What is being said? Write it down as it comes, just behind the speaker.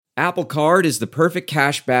Apple Card is the perfect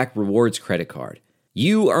cashback rewards credit card.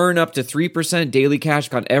 You earn up to 3% daily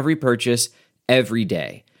cash on every purchase every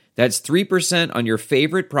day. That's 3% on your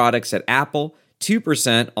favorite products at Apple,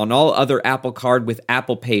 2% on all other Apple Card with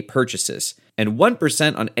Apple Pay purchases, and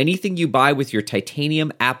 1% on anything you buy with your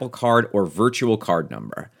titanium Apple Card or virtual card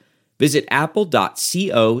number. Visit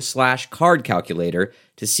apple.co/card calculator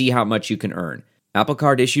to see how much you can earn. Apple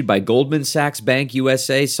Card issued by Goldman Sachs Bank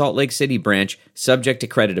USA, Salt Lake City branch, subject to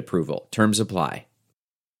credit approval. Terms apply.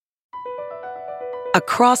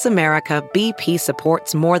 Across America, BP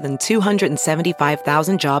supports more than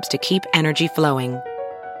 275,000 jobs to keep energy flowing.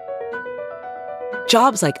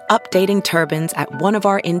 Jobs like updating turbines at one of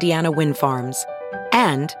our Indiana wind farms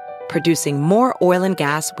and producing more oil and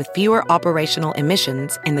gas with fewer operational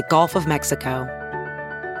emissions in the Gulf of Mexico.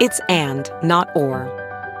 It's and, not or.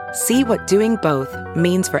 See what doing both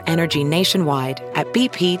means for energy nationwide at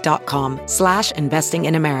bp.com/investing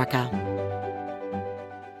in America. All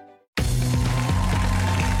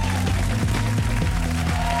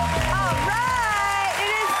right,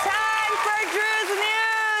 it is time for Drew's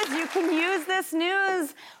News. You can use this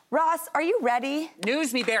news. Ross, are you ready?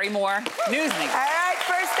 News me, Barrymore. News me. All right,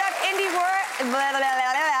 first up,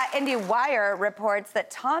 IndieWire reports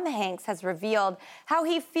that Tom Hanks has revealed how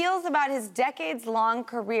he feels about his decades-long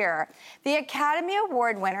career. The Academy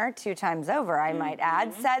Award winner, 2 times over, I might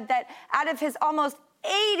add, said that out of his almost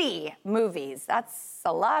 80 movies, that's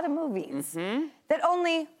a lot of movies, that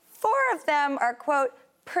only 4 of them are, quote,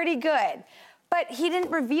 pretty good. But he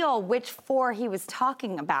didn't reveal which 4 he was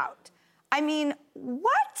talking about. I mean,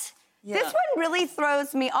 what? Yeah. This one really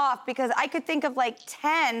throws me off because I could think of like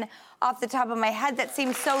 10 off the top of my head that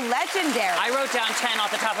seem so legendary. I wrote down 10 off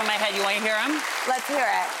the top of my head. You want to hear them? Let's hear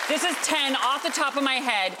it. This is 10 off the top of my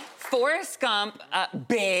head. Forrest Gump,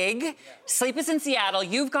 Big, Sleepless in Seattle,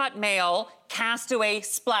 You've Got Mail, Castaway,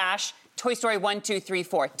 Splash, Toy Story 1, 2, 3,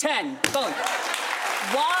 4. 10. Boom.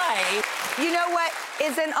 Why? You know what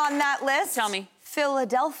isn't on that list? Tell me.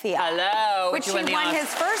 Philadelphia. Hello. Which he won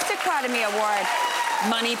his first Academy Award.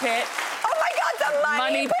 Money Pit. Oh my God, the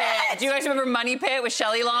Money Pit. Do you guys remember Money Pit with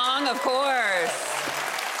Shelley Long? Of course.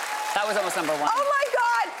 That was almost number 1. Oh my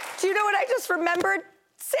God. Do you know what I just remembered?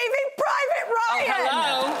 Saving Private Ryan. Oh,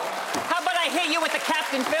 hello. How about I hit you with the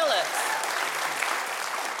Captain Phillips?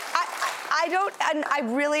 I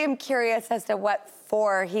really am curious as to what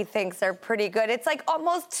 4 he thinks are pretty good. It's like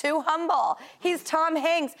almost too humble. He's Tom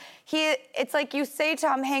Hanks. It's like you say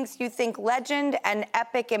Tom Hanks, you think legend and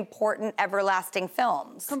epic, important, everlasting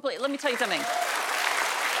films. Completely. Let me tell you something.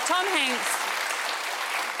 Tom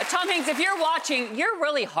Hanks, if you're watching, you're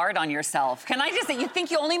really hard on yourself. Can I just say, you think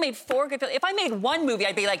you only made 4 good films? If I made 1 movie,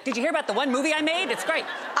 I'd be like, did you hear about the 1 movie I made? It's great.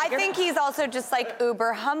 I think he's also just like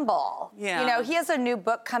uber humble. Yeah. You know, he has a new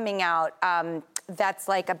book coming out that's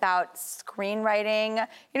like about screenwriting.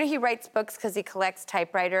 You know, he writes books because he collects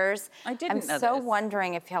typewriters. I didn't know this. I'm so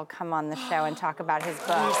wondering if he'll come on the show and talk about his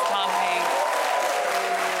book. Who's Tom Hanks?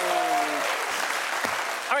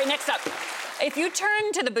 All right, next up. If you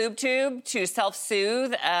turn to the boob tube to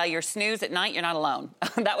self-soothe your snooze at night, you're not alone.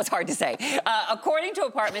 That was hard to say. According to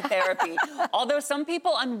Apartment Therapy, although some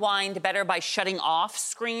people unwind better by shutting off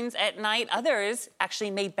screens at night, others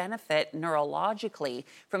actually may benefit neurologically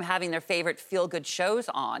from having their favorite feel-good shows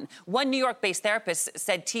on. One New York-based therapist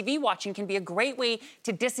said TV watching can be a great way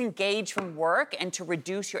to disengage from work and to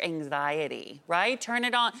reduce your anxiety, right? Turn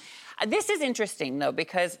it on. This is interesting, though,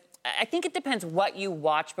 because I think it depends what you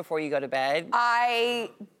watch before you go to bed.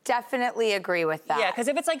 I definitely agree with that. Yeah, because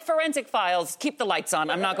if it's like Forensic Files, keep the lights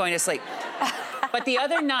on. I'm not going to sleep. But the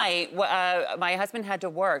other night, my husband had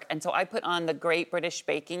to work, and so I put on the Great British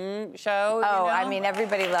Baking Show. Oh, you know? I mean,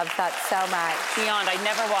 everybody loves that so much. Beyond, I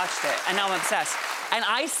never watched it, and now I'm obsessed. And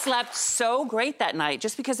I slept so great that night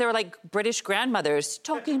just because they were like British grandmothers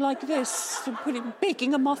talking like this,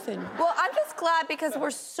 baking a muffin. Well, I'm just glad because we're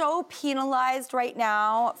so penalized right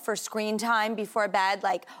now for screen time before bed.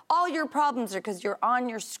 Like, all your problems are because you're on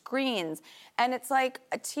your screens. And it's like,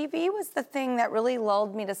 a TV was the thing that really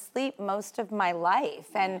lulled me to sleep most of my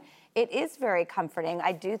life. And it is very comforting.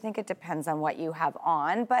 I do think it depends on what you have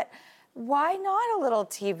on, but why not a little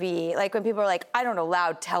TV? Like, when people are like, I don't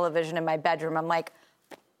allow television in my bedroom, I'm like,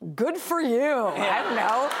 good for you. Yeah. I don't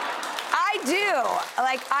know. I do.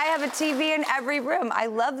 Like, I have a TV in every room. I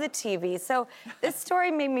love the TV. So this story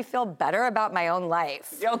made me feel better about my own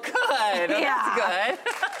life. Oh, good. Yeah. That's good.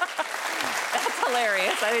 That's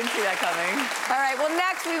hilarious. I didn't see that coming. All right, well,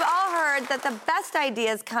 next, we've all heard that the best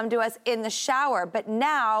ideas come to us in the shower, but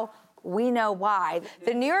now we know why.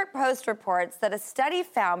 The New York Post reports that a study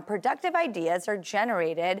found productive ideas are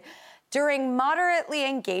generated during moderately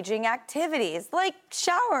engaging activities like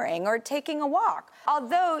showering or taking a walk.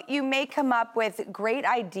 Although you may come up with great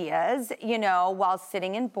ideas, while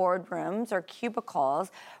sitting in boardrooms or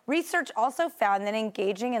cubicles, research also found that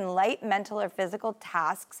engaging in light mental or physical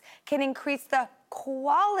tasks can increase the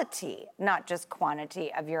quality, not just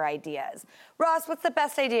quantity, of your ideas. Ross, what's the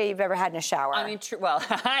best idea you've ever had in a shower? I mean, well,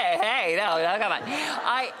 hey, no, come on.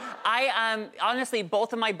 I honestly,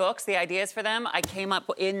 both of my books, the ideas for them, I came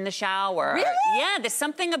up in the shower. Really? Yeah, there's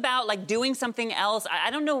something about like doing something else.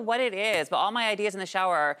 I don't know what it is, but all my ideas in the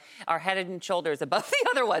shower are head and shoulders above the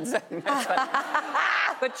other ones.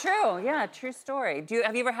 But true, yeah, true story.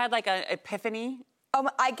 Have you ever had like an epiphany?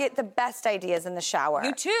 I get the best ideas in the shower.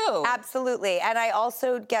 You too? Absolutely. And I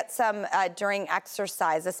also get some during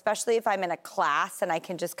exercise, especially if I'm in a class and I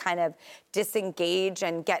can just kind of disengage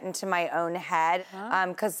and get into my own head.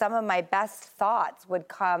 Because some of my best thoughts would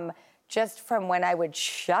come just from when I would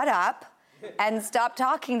shut up and stop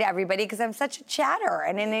talking to everybody because I'm such a chatter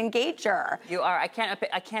and an engager. You are. I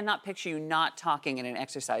cannot picture you not talking in an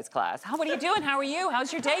exercise class. What are you doing? How are you?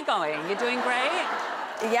 How's your day going? You doing great?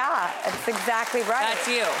 Yeah, that's exactly right. That's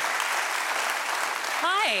you.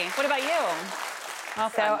 Hi, what about you?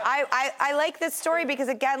 So I like this story because,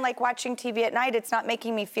 again, like watching TV at night, it's not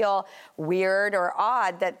making me feel weird or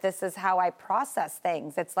odd that this is how I process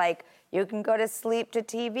things. It's like you can go to sleep to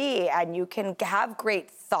TV and you can have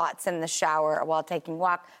great thoughts in the shower while taking a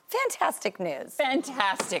walk. Fantastic news.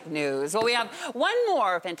 Fantastic news. Well, we have one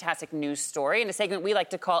more fantastic news story in a segment we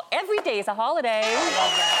like to call Every Day's a Holiday. I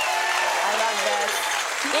love this. I love this.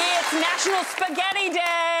 It's National Spaghetti Day!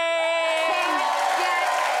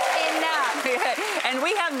 Can't get enough. And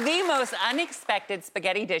we have the most unexpected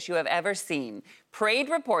spaghetti dish you have ever seen. Parade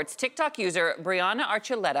reports TikTok user Brianna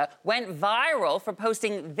Archuleta went viral for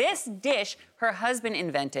posting this dish her husband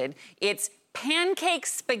invented. It's pancake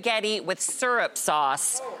spaghetti with syrup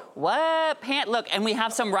sauce. What? Look, and we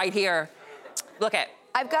have some right here. Look at.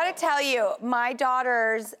 I've got to tell you, my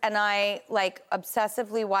daughters and I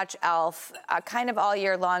obsessively watch Elf kind of all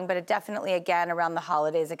year long, but it definitely, again, around the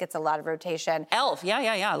holidays, it gets a lot of rotation. Elf,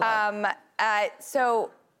 yeah.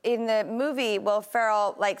 So in the movie, Will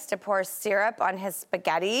Ferrell likes to pour syrup on his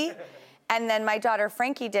spaghetti, and then my daughter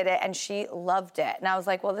Frankie did it, and she loved it. And I was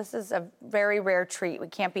like, well, this is a very rare treat. We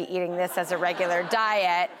can't be eating this as a regular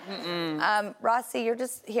diet. Rossi, you're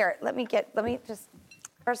just, here, let me just...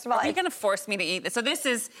 First of all, are you going to force me to eat this? So this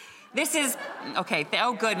is, okay,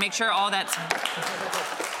 oh good, make sure all that's,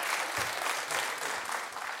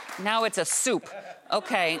 now it's a soup,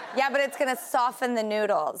 okay. Yeah, but it's going to soften the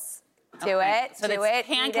noodles. Do it, so do it,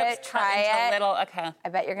 eat it, try it. Little, okay. I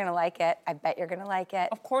bet you're going to like it.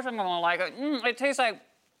 Of course I'm going to like it. It tastes like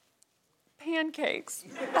pancakes.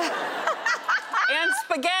 And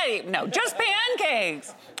spaghetti. No, just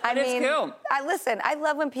pancakes. It's cool. I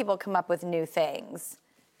love when people come up with new things.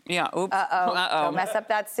 Yeah, oops. Don't mess up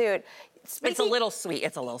that suit. It's a little sweet.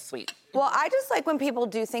 Well, I just like when people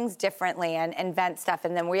do things differently and invent stuff,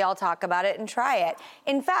 and then we all talk about it and try it.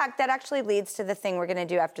 In fact, that actually leads to the thing we're going to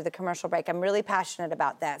do after the commercial break. I'm really passionate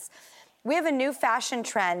about this. We have a new fashion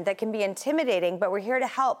trend that can be intimidating, but we're here to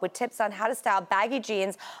help with tips on how to style baggy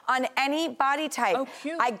jeans on any body type. Oh,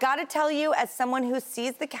 cute. I gotta tell you, as someone who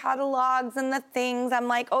sees the catalogs and the things, I'm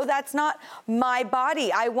like, oh, that's not my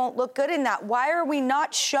body. I won't look good in that. Why are we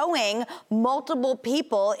not showing multiple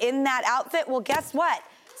people in that outfit? Well, guess what?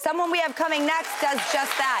 Someone we have coming next does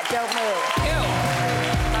just that. Don't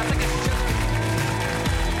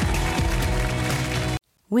move.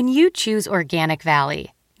 When you choose Organic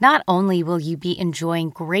Valley, not only will you be enjoying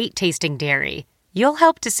great tasting dairy, you'll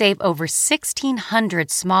help to save over 1,600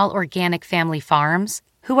 small organic family farms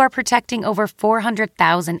who are protecting over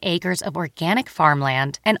 400,000 acres of organic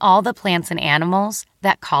farmland and all the plants and animals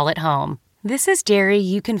that call it home. This is dairy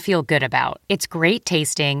you can feel good about. It's great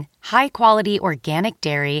tasting, high-quality organic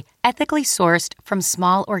dairy, ethically sourced from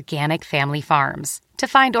small organic family farms. To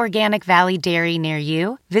find Organic Valley Dairy near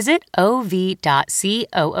you, visit ov.coop.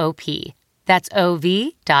 That's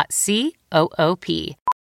ov.coop.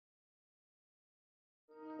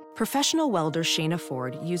 Professional welder Shayna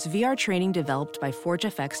Ford used VR training developed by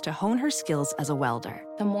ForgeFX to hone her skills as a welder.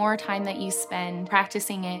 The more time that you spend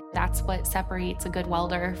practicing it, that's what separates a good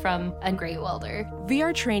welder from a great welder.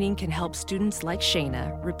 VR training can help students like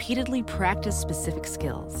Shayna repeatedly practice specific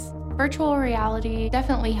skills. Virtual reality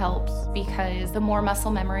definitely helps because the more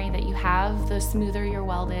muscle memory that you have, the smoother your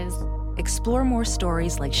weld is. Explore more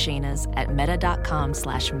stories like Shayna's at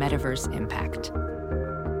meta.com/metaverseimpact.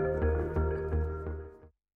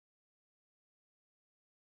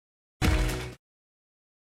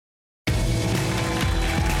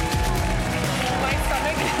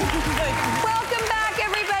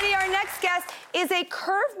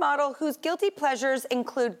 model whose guilty pleasures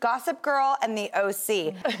include Gossip Girl and The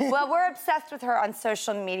OC. Well, we're obsessed with her on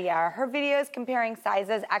social media. Her videos comparing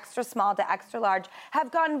sizes extra small to extra large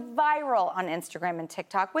have gone viral on Instagram and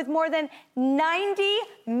TikTok with more than 90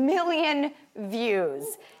 million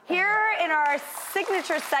views. Here in our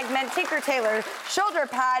signature segment, Tinker Tailor's shoulder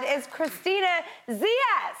pad, is Kristina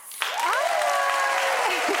Zias.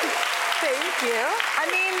 Thank you. I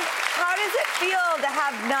mean, how does it feel to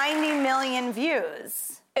have 90 million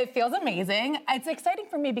views? It feels amazing. It's exciting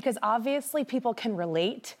for me because obviously people can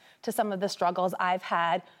relate to some of the struggles I've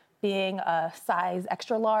had being a size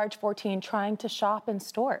extra large 14 trying to shop in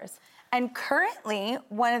stores. And currently,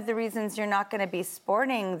 one of the reasons you're not going to be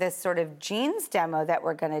sporting this sort of jeans demo that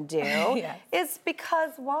we're going to do Yes. is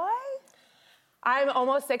because why? I'm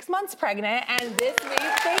almost 6 months pregnant, and this week,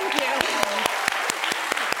 thank you.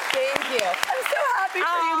 Thank you. I'm so happy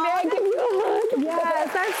for you, Meg. Give you a hug.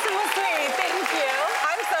 Yes, that's so sweet. Thank you.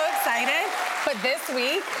 I'm so excited. But this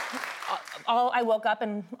week, I woke up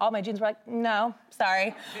and all my jeans were like, no,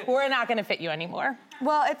 sorry, we're not going to fit you anymore.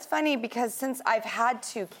 Well, it's funny because since I've had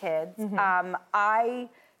 2 kids, I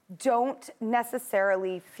don't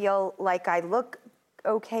necessarily feel like I look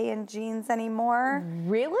okay in jeans anymore.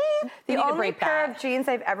 Really? The only pair of jeans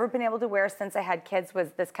I've ever been able to wear since I had kids was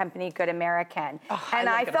this company, Good American. And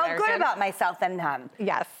I felt good about myself in them.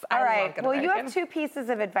 Yes. All right. Well, you have 2 pieces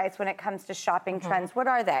of advice when it comes to shopping trends. What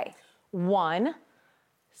are they? 1,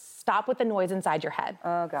 stop with the noise inside your head.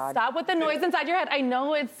 Oh, God. Stop with the noise inside your head. I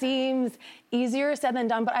know it seems easier said than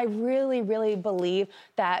done, but I really, really believe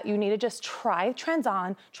that you need to just try trends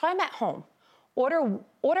on, try them at home. Order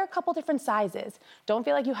a couple different sizes. Don't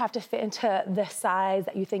feel like you have to fit into the size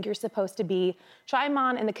that you think you're supposed to be. Try them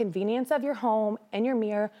on in the convenience of your home, in your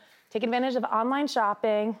mirror. Take advantage of online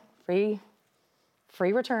shopping, free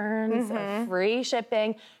returns, free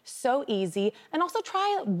shipping, so easy. And also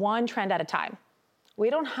try one trend at a time. We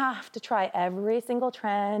don't have to try every single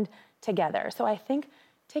trend together. So I think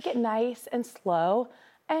take it nice and slow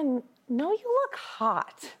and know you look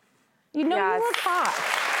hot. You know you look hot.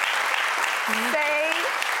 Say,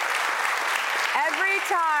 every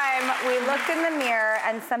time we look in the mirror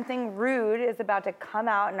and something rude is about to come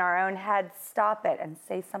out in our own head, stop it and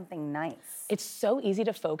say something nice. It's so easy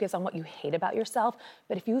to focus on what you hate about yourself,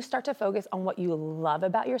 but if you start to focus on what you love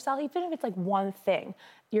about yourself, even if it's like one thing,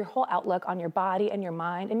 your whole outlook on your body and your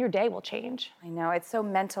mind and your day will change. I know, it's so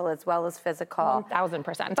mental as well as physical.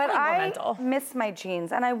 1000%. But I miss my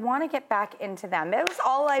jeans and I want to get back into them. It was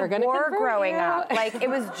all I wore growing up. Like, it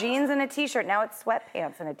was jeans and a t-shirt. Now it's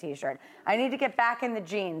sweatpants and a t-shirt. I need to get back in the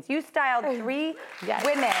jeans. You styled 3 women with 3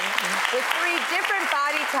 different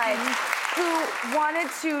body types who wanted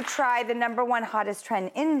to try the #1 hottest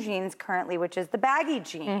trend in jeans currently, which is the baggy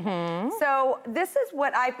jean. So this is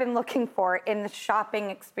what I've been looking for in the shopping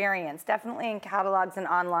experience, definitely in catalogs and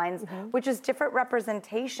online, which is different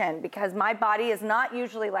representation because my body is not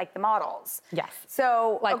usually like the models. Yes.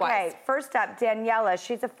 So, likewise. Okay, first up, Daniela.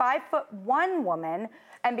 She's a 5'1" woman.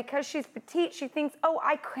 And because she's petite, she thinks, oh,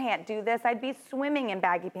 I can't do this. I'd be swimming in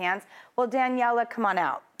baggy pants. Well, Daniela, come on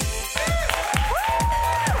out.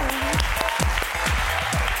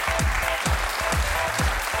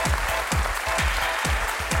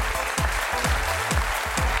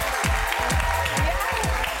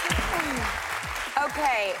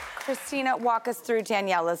 Okay, Kristina, walk us through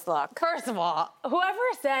Daniela's look. First of all, whoever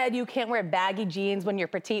said you can't wear baggy jeans when you're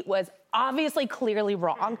petite was obviously clearly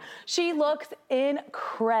wrong. She looks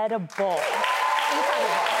incredible.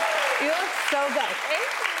 You look so good.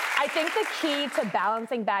 I think the key to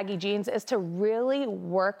balancing baggy jeans is to really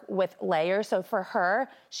work with layers. So for her,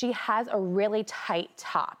 she has a really tight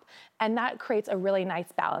top, and that creates a really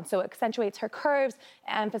nice balance. So it accentuates her curves,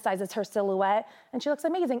 emphasizes her silhouette, and she looks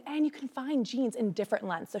amazing. And you can find jeans in different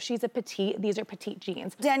lengths. So she's a petite, these are petite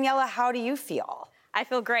jeans. Daniela, how do you feel? I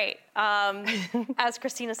feel great. As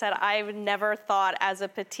Kristina said, I've never thought as a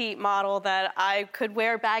petite model that I could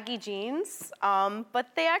wear baggy jeans, but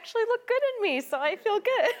they actually look good in me, so I feel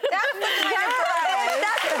good. That's the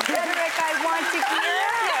rhetoric I want to hear.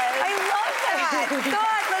 I love that.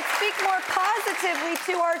 God, let's speak more positively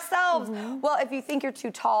to ourselves. Well, if you think you're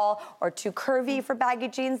too tall or too curvy for baggy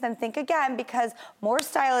jeans, then think again, because more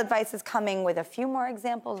style advice is coming with a few more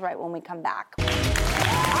examples right when we come back.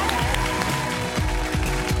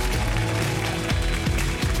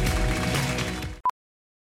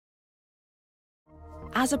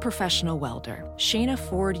 As a professional welder, Shayna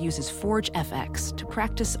Ford uses Forge FX to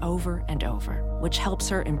practice over and over, which helps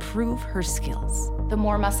her improve her skills. The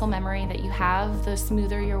more muscle memory that you have, the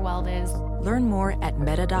smoother your weld is. Learn more at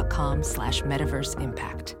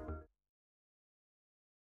meta.com/metaverseimpact.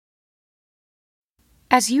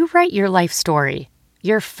 As you write your life story,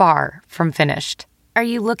 you're far from finished. Are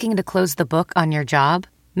you looking to close the book on your job?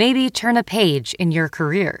 Maybe turn a page in your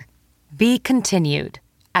career? Be continued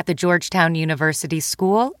at the Georgetown University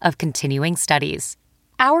School of Continuing Studies.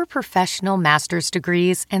 Our professional master's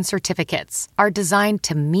degrees and certificates are designed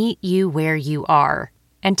to meet you where you are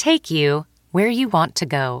and take you where you want to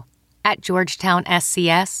go. At Georgetown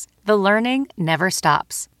SCS, the learning never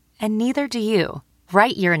stops, and neither do you.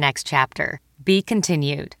 Write your next chapter. Be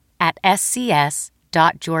continued at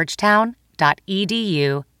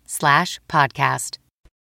scs.georgetown.edu/podcast.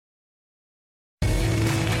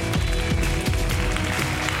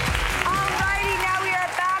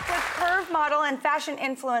 Model and fashion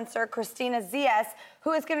influencer Kristina Zias,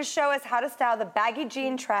 who is going to show us how to style the baggy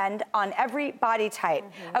jean trend on every body type.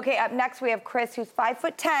 Okay, up next we have Chris, who's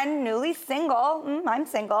 5'10", newly single. I'm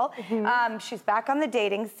single. She's back on the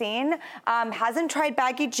dating scene. Hasn't tried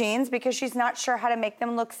baggy jeans because she's not sure how to make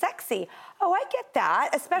them look sexy. Oh, I get that,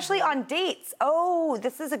 especially on dates. Oh,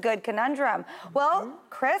 this is a good conundrum. Well,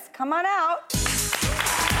 Chris, come on out.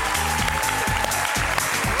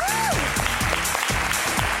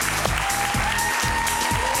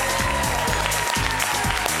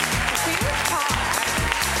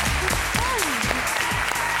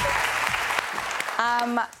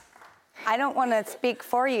 I don't want to speak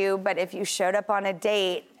for you, but if you showed up on a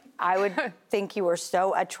date, I would think you were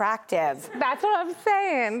so attractive. That's what I'm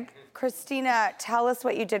saying. Kristina, tell us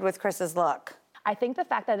what you did with Chris's look. I think the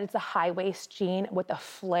fact that it's a high-waist jean with a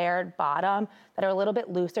flared bottom that are a little bit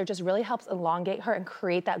looser just really helps elongate her and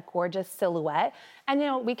create that gorgeous silhouette. And, you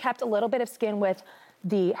know, we kept a little bit of skin with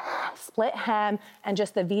the split hem and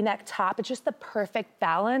just the V-neck top. It's just the perfect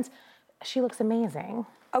balance. She looks amazing.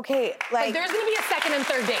 Okay, like there's gonna be a second and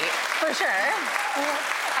third date, for sure.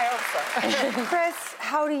 I hope so. Chris,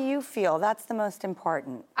 how do you feel? That's the most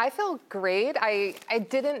important. I feel great. I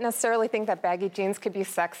didn't necessarily think that baggy jeans could be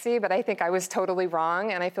sexy, but I think I was totally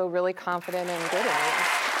wrong, and I feel really confident and good in it.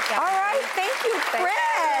 Yeah. All right, thank you, Chris.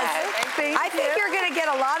 I think you're gonna get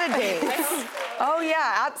a lot of dates. Oh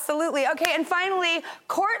yeah, absolutely. Okay, and finally,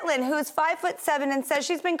 Courtland, who's 5'7" and says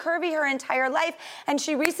she's been curvy her entire life, and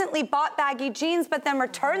she recently bought baggy jeans, but then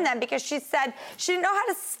returned them because she said she didn't know how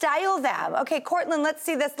to style them. Okay, Courtland, let's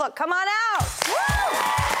see this look. Come on out. Woo!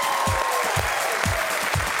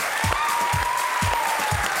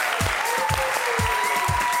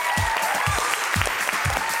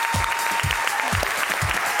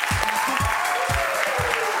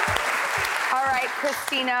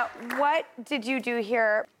 Kristina, what did you do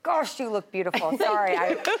here? Gosh, you look beautiful. Sorry.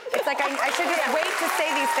 It's like I should just wait to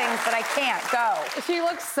say these things, but I can't. Go. She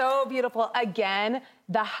looks so beautiful. Again,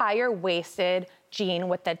 the higher waisted jean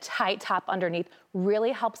with the tight top underneath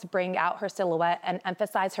really helps bring out her silhouette and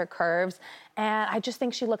emphasize her curves. And I just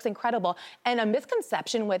think she looks incredible. And a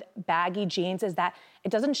misconception with baggy jeans is that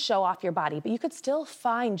it doesn't show off your body, but you could still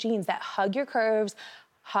find jeans that hug your curves,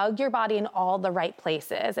 hug your body in all the right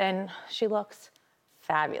places. And she looks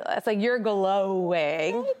fabulous. Like, you're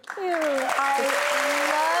glowing. Thank you. I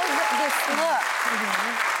love this look.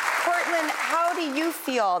 Courtland, how do you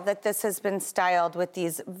feel that this has been styled with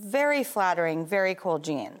these very flattering, very cool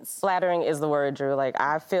jeans? Flattering is the word, Drew. Like,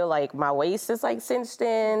 I feel like my waist is like cinched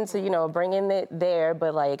in to, you know, bringing it there,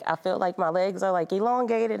 but like, I feel like my legs are like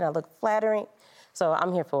elongated and I look flattering. So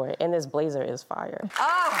I'm here for it. And this blazer is fire.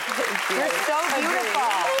 You're so beautiful.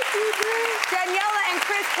 Thank you, Daniela and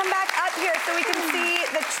Chris, come back up here so we can see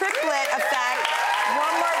the triplet effect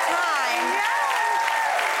one more time.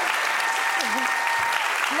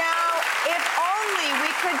 Now, if only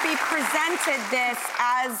we could be presented this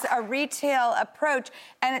as a retail approach.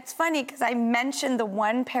 And it's funny because I mentioned the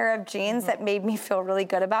one pair of jeans that made me feel really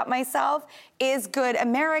good about myself is Good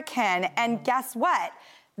American. And guess what?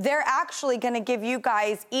 They're actually going to give you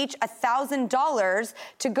guys each $1,000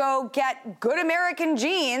 to go get Good American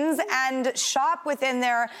jeans and shop within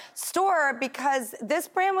their store, because this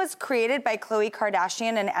brand was created by Khloe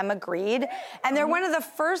Kardashian and Emma Grede, and they're one of the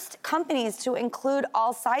first companies to include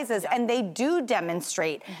all sizes, and they do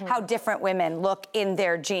demonstrate how different women look in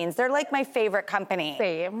their jeans. They're like my favorite company.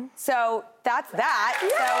 Same. So that's that. So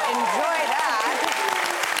enjoy that.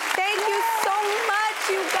 Thank you so much,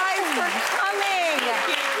 you guys, for coming.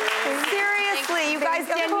 Seriously, you guys,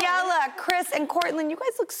 Daniela, Chris, and Courtland, you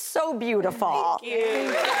guys look so beautiful. Thank you.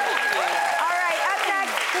 All right, up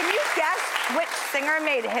next, can you guess which singer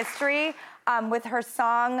made history with her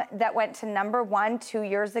song that went to #1 2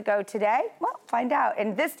 years ago today? Well, find out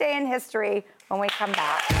in This Day in History when we come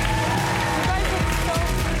back. You guys look so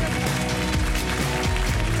beautiful.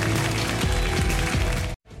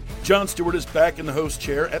 Jon Stewart is back in the host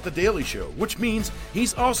chair at The Daily Show, which means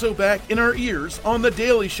he's also back in our ears on The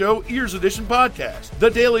Daily Show Ears Edition podcast.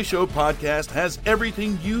 The Daily Show podcast has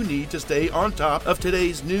everything you need to stay on top of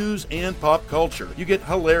today's news and pop culture. You get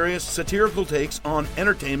hilarious, satirical takes on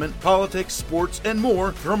entertainment, politics, sports, and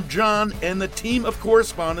more from Jon and the team of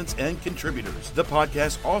correspondents and contributors. The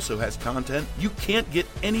podcast also has content you can't get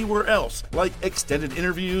anywhere else, like extended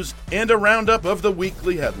interviews and a roundup of the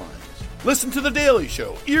weekly headlines. Listen to The Daily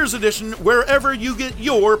Show, Ears Edition, wherever you get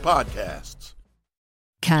your podcasts.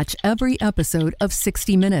 Catch every episode of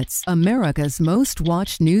 60 Minutes, America's most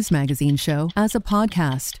watched news magazine show, as a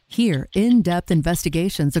podcast. Hear in-depth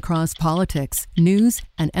investigations across politics, news,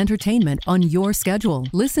 and entertainment on your schedule.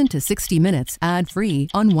 Listen to 60 Minutes ad-free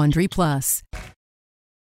on Wondery Plus.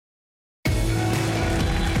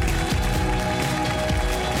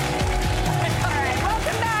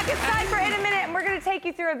 Take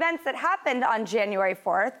you through events that happened on January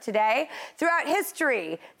 4th today throughout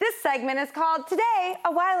history. This segment is called Today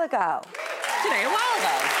a While Ago. Today a while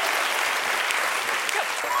ago.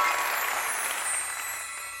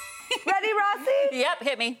 Ready, Rossi? Yep,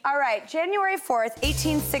 hit me. All right, January 4th,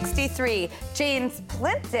 1863, James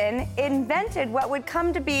Plimpton invented what would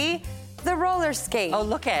come to be the roller skate. Oh,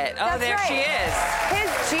 look at it. Oh, there she is.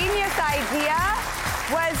 His genius idea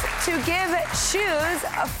was to give shoes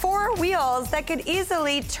 4 wheels that could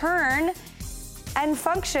easily turn and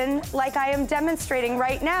function like I am demonstrating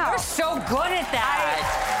right now. You're so good at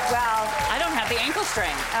that. I don't have the ankle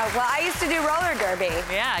string. I used to do roller derby.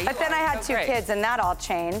 Yeah, but then I had 2 kids and that all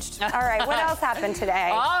changed. All right, what else happened today?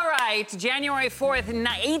 All right, January 4th,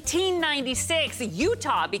 1896,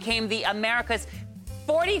 Utah became the America's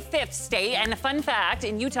 45th state, and a fun fact,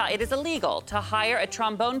 in Utah, it is illegal to hire a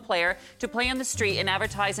trombone player to play on the street and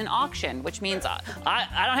advertise an auction, which means I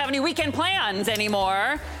don't have any weekend plans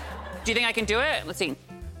anymore. Do you think I can do it? Let's see. I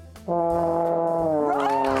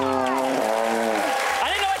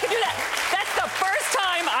didn't know I could do that. That's the first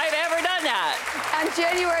time I've ever done that. On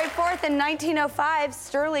January 4th in 1905,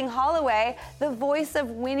 Sterling Holloway, the voice of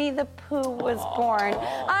Winnie the Pooh, was born.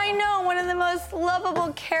 I know, one of the most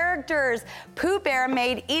lovable characters. Pooh Bear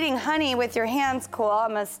made eating honey with your hands cool.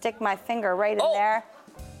 I'm gonna stick my finger right in there.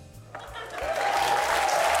 Look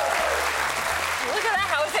at that,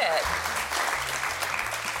 how is it?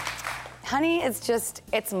 Honey is just,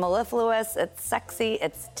 it's mellifluous, it's sexy,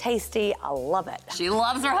 it's tasty. I love it. She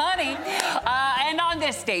loves her honey. And on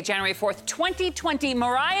this day, January 4th, 2020,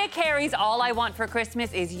 Mariah Carey's All I Want for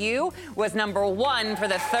Christmas Is You was #1 for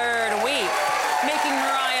the 3rd week, making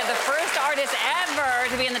Mariah the first artist ever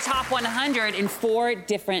to be in the top 100 in 4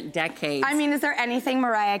 different decades. I mean, is there anything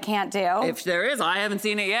Mariah can't do? If there is, I haven't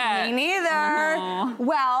seen it yet. Me neither.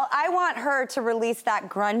 Well, I want her to release that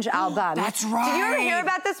grunge album. That's right. Did you ever hear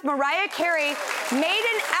about this? Mariah Carey made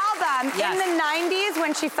an album in the 90s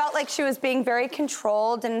when she felt like she was being very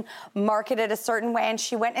controlled and marketed a certain way, and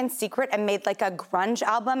she went in secret and made like a grunge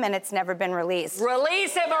album, and it's never been released.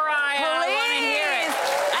 Release it, Mariah. Please. I want to hear it.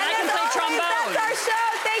 And I can play trombone. That's our show.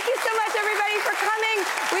 Thank you so much, everybody, for coming.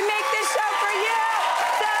 We make this show for you,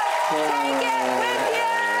 so take it with you.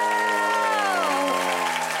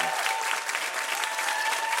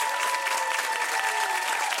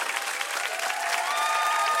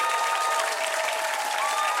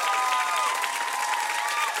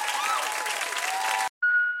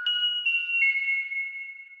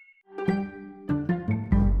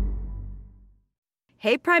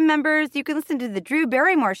 Hey, Prime members, you can listen to the Drew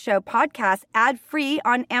Barrymore Show podcast ad-free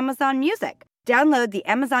on Amazon Music. Download the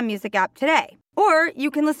Amazon Music app today. Or you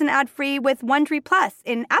can listen ad-free with Wondery Plus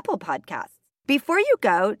in Apple Podcasts. Before you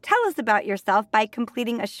go, tell us about yourself by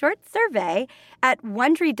completing a short survey at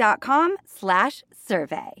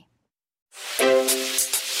Wondery.com/survey.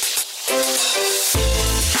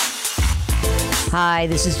 Hi,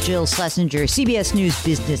 this is Jill Schlesinger, CBS News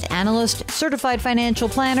business analyst, certified financial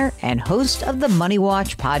planner, and host of the Money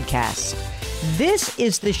Watch podcast. This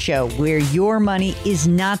is the show where your money is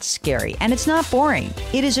not scary and it's not boring.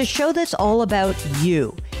 It is a show that's all about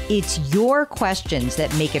you. It's your questions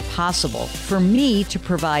that make it possible for me to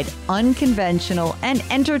provide unconventional and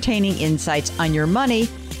entertaining insights on your money,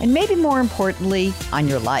 and maybe more importantly, on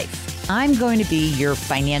your life. I'm going to be your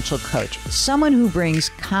financial coach, someone who brings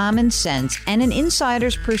common sense and an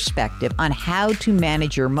insider's perspective on how to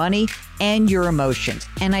manage your money and your emotions.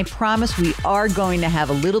 And I promise we are going to have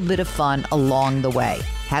a little bit of fun along the way.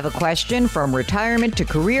 Have a question from retirement to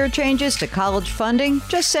career changes to college funding?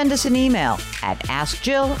 Just send us an email at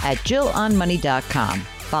askjill@jillonmoney.com.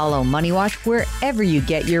 Follow Money Watch wherever you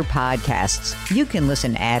get your podcasts. You can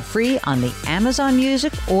listen ad-free on the Amazon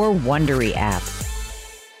Music or Wondery app.